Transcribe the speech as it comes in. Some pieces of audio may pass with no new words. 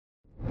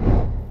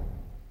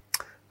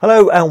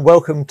Hello and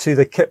welcome to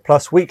the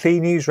KitPlus weekly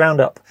news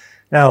roundup.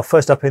 Now,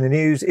 first up in the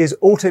news is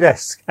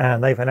Autodesk,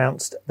 and they've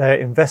announced their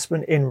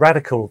investment in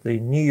Radical, the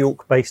New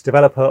York-based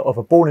developer of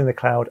a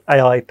born-in-the-cloud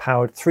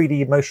AI-powered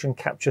 3D motion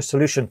capture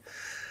solution.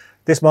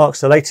 This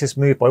marks the latest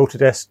move by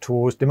Autodesk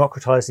towards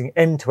democratizing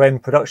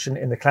end-to-end production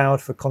in the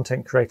cloud for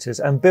content creators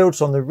and builds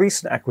on the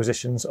recent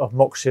acquisitions of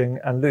Moxion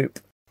and Loop.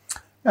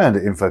 And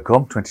at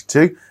InfoComm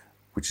 22,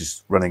 which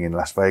is running in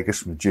Las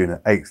Vegas from June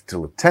 8th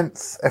till the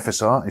 10th,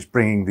 FSR is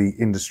bringing the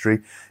industry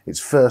its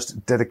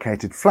first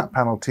dedicated flat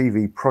panel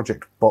TV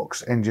project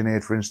box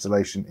engineered for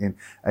installation in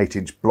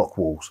 8-inch block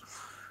walls.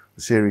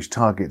 The series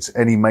targets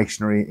any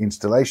masonry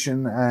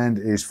installation and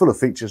is full of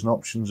features and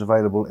options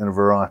available in a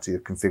variety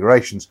of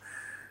configurations.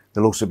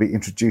 They'll also be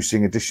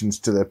introducing additions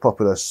to their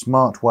popular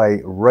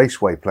SmartWay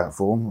Raceway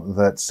platform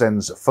that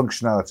sends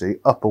functionality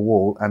up a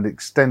wall and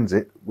extends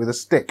it with a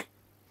stick.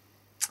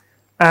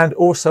 And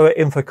also at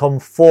InfoComm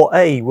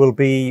 4A will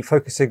be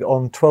focusing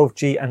on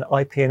 12G and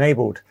IP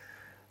enabled.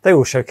 They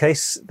will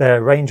showcase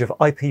their range of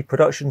IP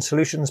production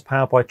solutions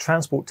powered by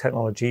transport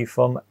technology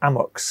from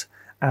Amox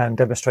and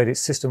demonstrate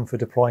its system for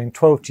deploying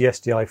 12G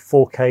SDI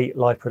 4K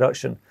live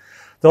production.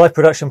 The live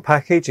production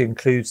package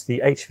includes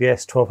the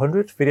HVS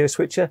 1200 video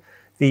switcher,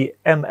 the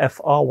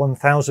MFR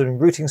 1000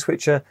 routing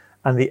switcher,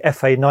 and the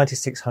FA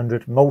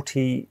 9600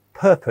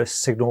 multi-purpose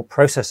signal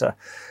processor,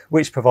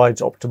 which provides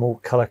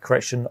optimal colour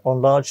correction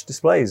on large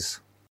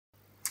displays.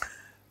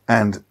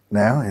 And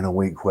now, in a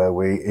week where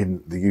we,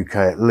 in the UK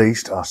at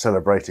least, are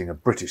celebrating a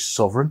British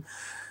sovereign,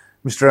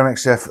 Mr.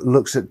 MXF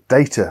looks at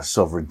data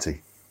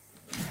sovereignty.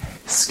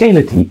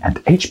 Scality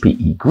and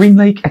HPE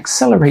GreenLake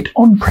accelerate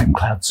on-prem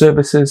cloud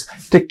services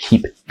to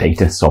keep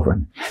data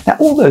sovereign. Now,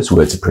 all those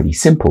words are pretty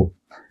simple.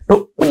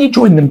 But when you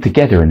join them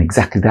together in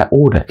exactly that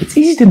order, it's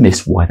easy to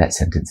miss why that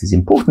sentence is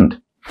important.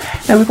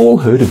 Now, we've all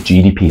heard of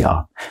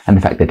GDPR and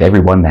the fact that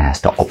everyone now has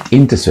to opt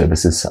into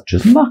services such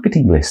as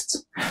marketing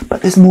lists.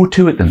 But there's more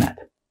to it than that.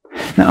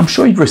 Now, I'm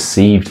sure you've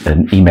received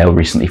an email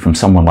recently from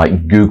someone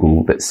like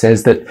Google that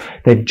says that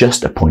they've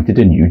just appointed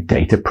a new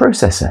data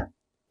processor.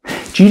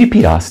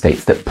 GDPR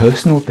states that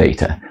personal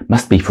data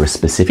must be for a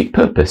specific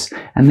purpose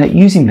and that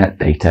using that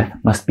data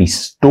must be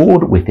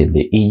stored within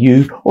the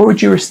EU or a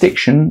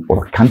jurisdiction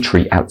or a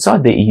country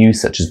outside the EU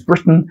such as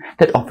Britain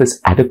that offers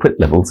adequate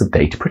levels of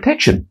data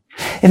protection.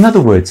 In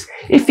other words,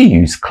 if you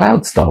use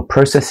cloud-style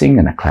processing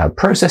and a cloud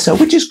processor,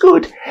 which is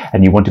good,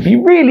 and you want to be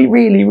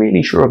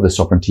really sure of the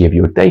sovereignty of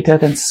your data,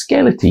 then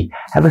Scality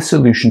have a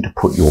solution to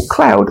put your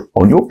cloud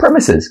on your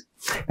premises.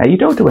 Now, you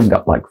don't want to end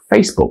up like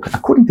Facebook.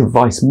 According to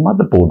Vice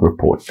Motherboard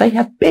Report, they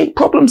have big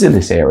problems in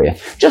this area.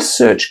 Just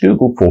search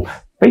Google for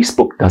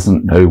Facebook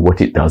doesn't know what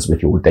it does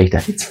with your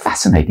data. It's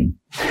fascinating.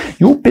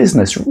 Your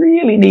business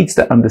really needs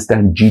to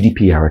understand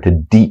GDPR at a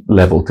deep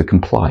level to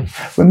comply.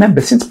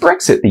 Remember, since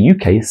Brexit, the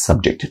UK is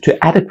subject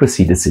to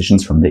adequacy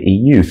decisions from the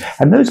EU,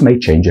 and those may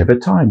change over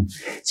time.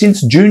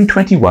 Since June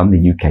 21,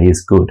 the UK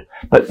is good,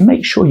 but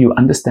make sure you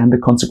understand the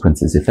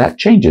consequences if that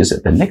changes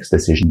at the next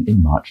decision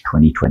in March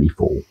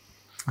 2024.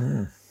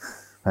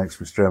 Thanks,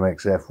 Mr.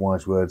 MXF.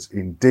 Wise words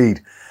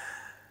indeed.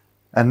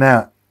 And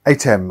now,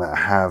 ATEM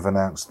have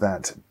announced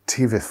that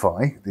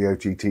TVFi, the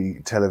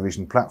OTT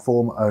television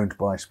platform owned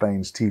by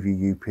Spain's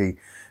TVUP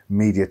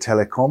Media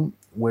Telecom,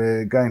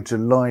 we're going to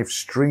live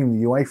stream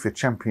the UEFA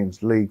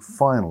Champions League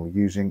final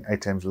using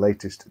ATEM's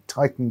latest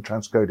Titan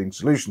transcoding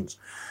solutions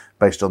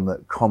based on the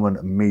Common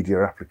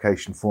Media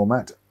Application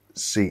Format,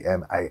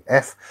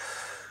 CMAF,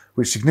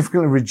 which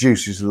significantly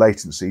reduces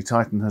latency.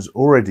 Titan has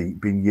already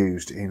been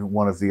used in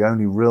one of the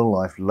only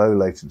real-life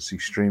low-latency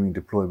streaming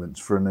deployments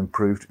for an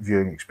improved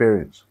viewing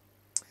experience.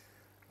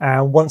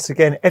 And once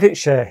again,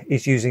 EditShare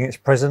is using its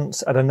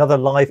presence at another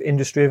live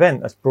industry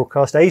event, that's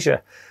Broadcast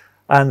Asia,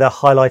 and they're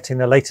highlighting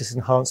the latest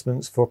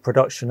enhancements for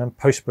production and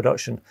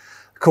post-production.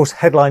 Of course,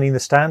 headlining the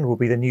stand will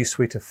be the new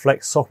suite of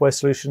Flex software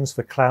solutions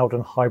for cloud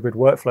and hybrid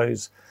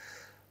workflows.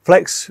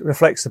 Flex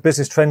reflects the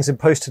business trends in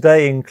post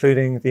today,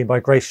 including the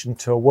migration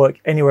to a work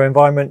anywhere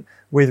environment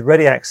with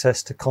ready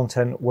access to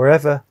content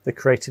wherever the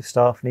creative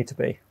staff need to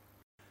be.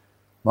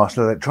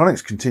 Marshall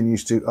Electronics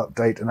continues to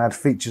update and add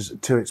features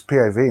to its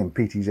POV and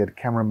PTZ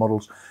camera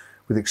models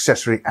with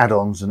accessory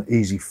add-ons and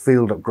easy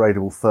field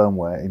upgradable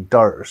firmware in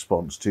direct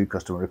response to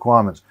customer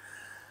requirements.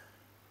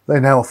 They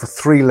now offer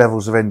 3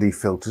 levels of ND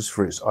filters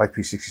for its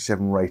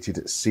IP67 rated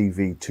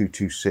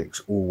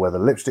CV226 all-weather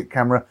lipstick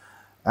camera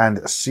and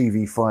a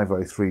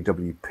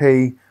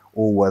CV503WP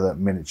all-weather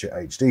miniature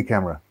HD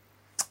camera.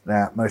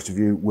 Now, most of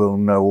you will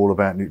know all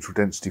about neutral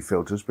density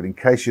filters, but in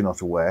case you're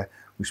not aware,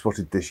 we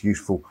spotted this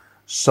useful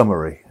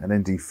summary. An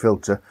ND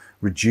filter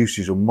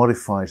reduces or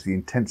modifies the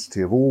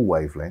intensity of all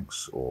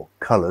wavelengths or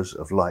colours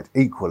of light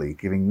equally,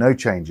 giving no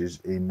changes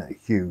in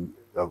hue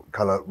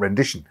colour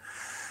rendition.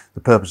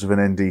 The purpose of an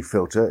ND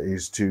filter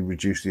is to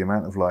reduce the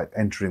amount of light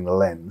entering the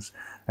lens,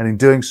 and in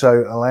doing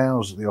so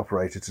allows the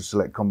operator to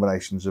select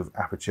combinations of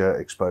aperture,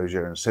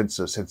 exposure and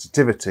sensor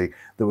sensitivity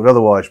that would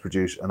otherwise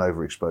produce an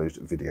overexposed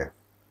video.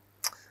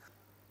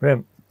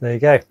 Brilliant. There you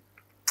go.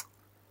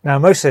 Now,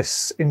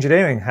 Moses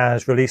Engineering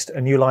has released a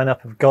new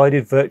lineup of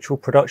guided virtual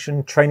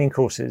production training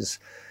courses.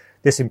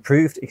 This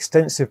improved,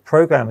 extensive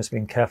program has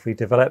been carefully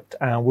developed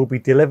and will be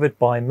delivered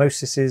by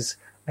Moses's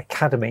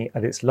Academy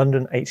at its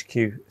London HQ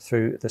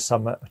through the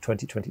summer of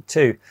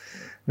 2022.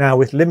 Now,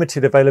 with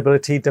limited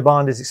availability,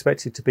 demand is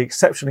expected to be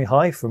exceptionally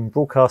high from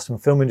broadcast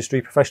and film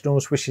industry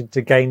professionals wishing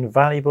to gain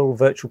valuable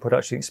virtual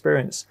production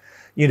experience,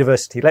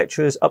 university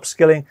lecturers,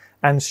 upskilling,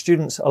 and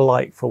students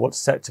alike for what's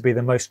set to be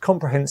the most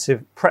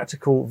comprehensive,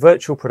 practical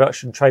virtual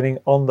production training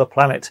on the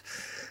planet.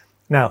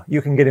 Now,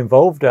 you can get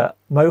involved at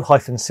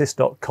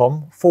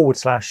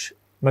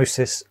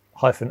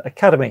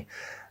mo-sys.com/Moses-Academy.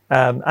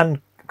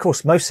 And of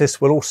course,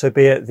 Moses will also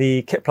be at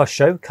the KitPlus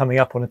show coming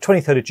up on the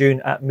 23rd of June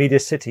at Media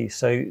City,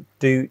 so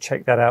do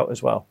check that out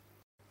as well.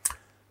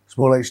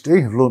 Small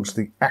HD have launched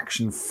the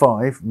Action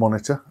 5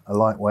 monitor, a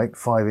lightweight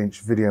 5-inch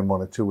video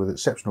monitor with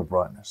exceptional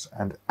brightness,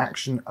 and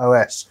Action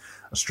OS,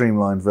 a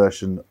streamlined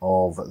version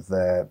of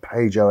their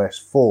Page OS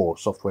 4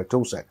 software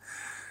toolset.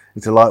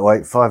 It's a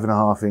lightweight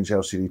 5.5-inch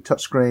LCD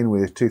touchscreen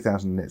with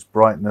 2000 nits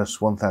brightness,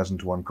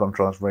 1000:1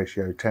 contrast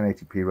ratio,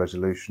 1080p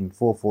resolution,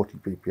 440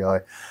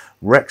 ppi,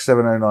 Rec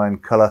 709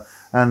 colour,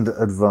 and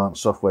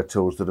advanced software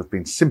tools that have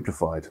been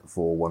simplified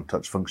for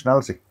one-touch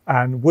functionality.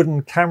 And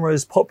Wooden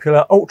Camera's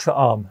popular Ultra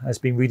Arm has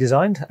been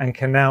redesigned and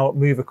can now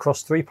move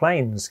across 3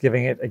 planes,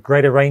 giving it a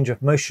greater range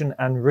of motion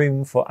and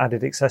room for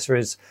added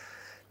accessories.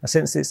 Now,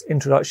 since its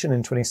introduction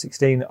in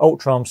 2016,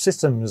 Ultra Arm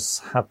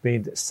systems have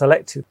been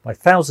selected by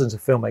thousands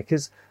of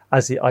filmmakers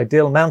as the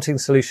ideal mounting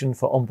solution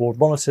for onboard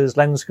monitors,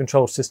 lens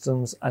control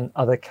systems, and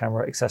other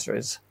camera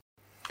accessories.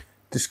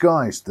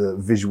 Disguise, the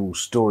visual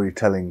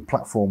storytelling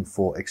platform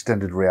for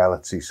extended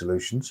reality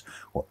solutions,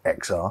 or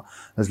XR,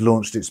 has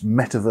launched its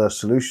Metaverse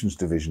Solutions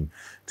division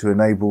to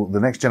enable the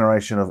next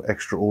generation of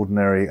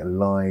extraordinary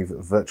live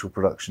virtual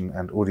production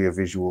and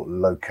audiovisual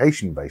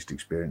location-based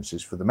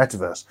experiences for the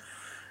metaverse.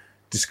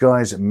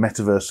 Disguise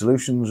Metaverse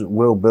Solutions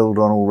will build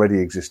on already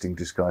existing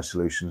Disguise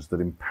solutions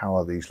that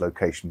empower these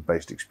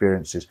location-based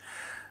experiences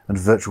and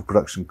virtual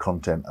production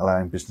content,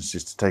 allowing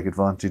businesses to take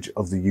advantage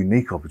of the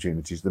unique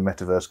opportunities the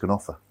metaverse can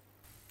offer.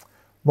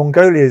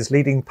 Mongolia's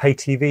leading pay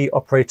TV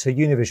operator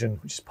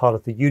Univision, which is part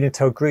of the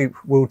Unitel Group,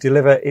 will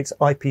deliver its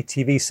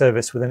IPTV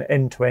service with an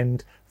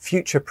end-to-end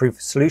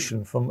future-proof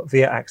solution from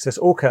Via Access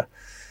Orca.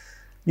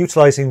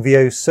 Utilising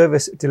VIO's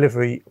service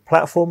delivery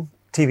platform,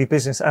 TV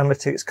business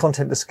analytics,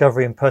 content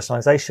discovery and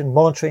personalization,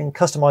 monitoring,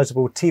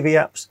 customizable TV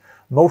apps,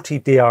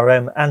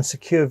 multi-DRM and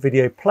secure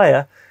video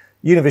player,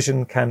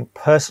 Univision can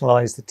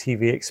personalize the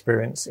TV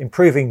experience,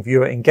 improving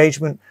viewer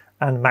engagement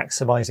and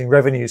maximizing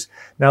revenues.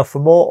 Now, for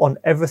more on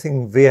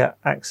everything Via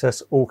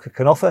Access Orca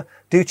can offer,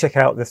 do check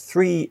out the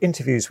 3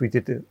 interviews we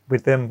did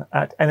with them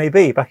at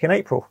NAB back in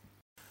April.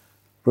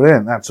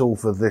 Brilliant. That's all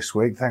for this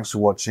week. Thanks for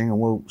watching, and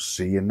we'll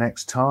see you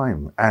next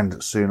time.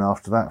 And soon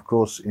after that, of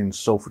course, in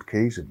Salford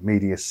Quays at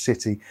Media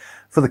City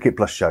for the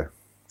KitPlus show.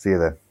 See you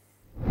then.